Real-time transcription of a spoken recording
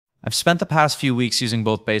I've spent the past few weeks using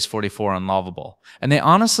both Base44 and Lovable, and they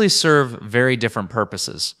honestly serve very different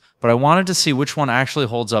purposes, but I wanted to see which one actually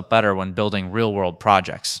holds up better when building real-world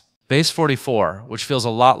projects. Base44, which feels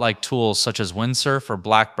a lot like tools such as Windsurf or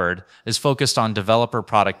Blackbird, is focused on developer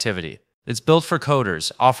productivity. It's built for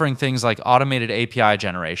coders, offering things like automated API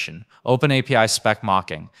generation, open API spec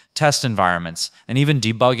mocking, test environments, and even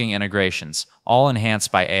debugging integrations, all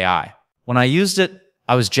enhanced by AI. When I used it,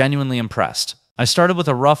 I was genuinely impressed. I started with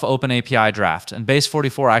a rough open API draft, and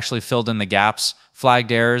Base44 actually filled in the gaps,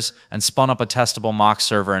 flagged errors, and spun up a testable mock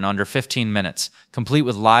server in under 15 minutes, complete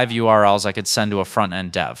with live URLs I could send to a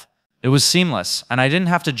front-end dev. It was seamless, and I didn't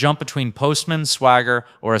have to jump between Postman, Swagger,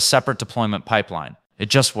 or a separate deployment pipeline. It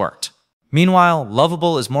just worked. Meanwhile,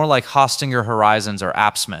 Lovable is more like Hostinger Horizons or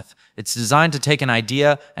AppSmith. It's designed to take an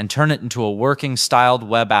idea and turn it into a working, styled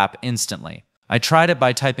web app instantly. I tried it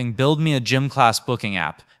by typing "build me a gym class booking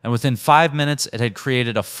app," and within 5 minutes it had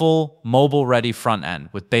created a full, mobile-ready front end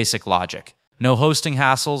with basic logic. No hosting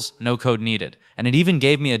hassles, no code needed, and it even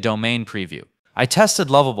gave me a domain preview. I tested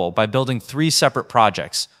Lovable by building 3 separate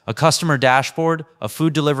projects: a customer dashboard, a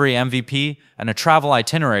food delivery MVP, and a travel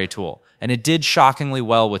itinerary tool, and it did shockingly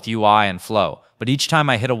well with UI and flow, but each time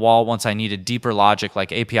I hit a wall once I needed deeper logic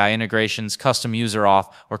like API integrations, custom user auth,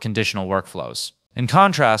 or conditional workflows. In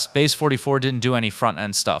contrast, Base44 didn't do any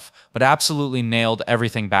front-end stuff, but absolutely nailed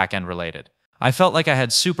everything back-end related. I felt like I had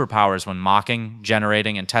superpowers when mocking,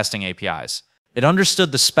 generating, and testing APIs. It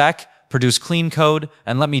understood the spec, produced clean code,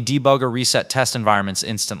 and let me debug or reset test environments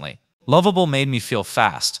instantly. Lovable made me feel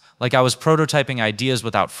fast, like I was prototyping ideas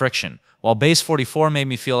without friction, while Base44 made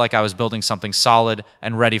me feel like I was building something solid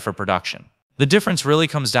and ready for production. The difference really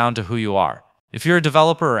comes down to who you are. If you're a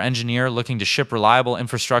developer or engineer looking to ship reliable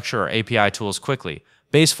infrastructure or API tools quickly,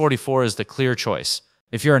 Base44 is the clear choice.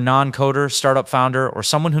 If you're a non-coder, startup founder, or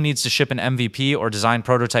someone who needs to ship an MVP or design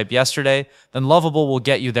prototype yesterday, then Lovable will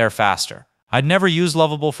get you there faster. I'd never use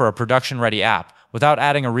Lovable for a production-ready app without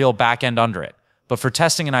adding a real backend under it, but for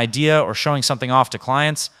testing an idea or showing something off to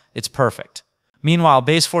clients, it's perfect. Meanwhile,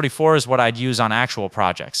 Base44 is what I'd use on actual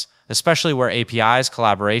projects, especially where APIs,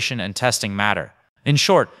 collaboration, and testing matter. In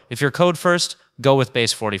short, if you're code first, go with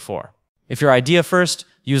Base44. If you're idea first,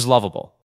 use Lovable.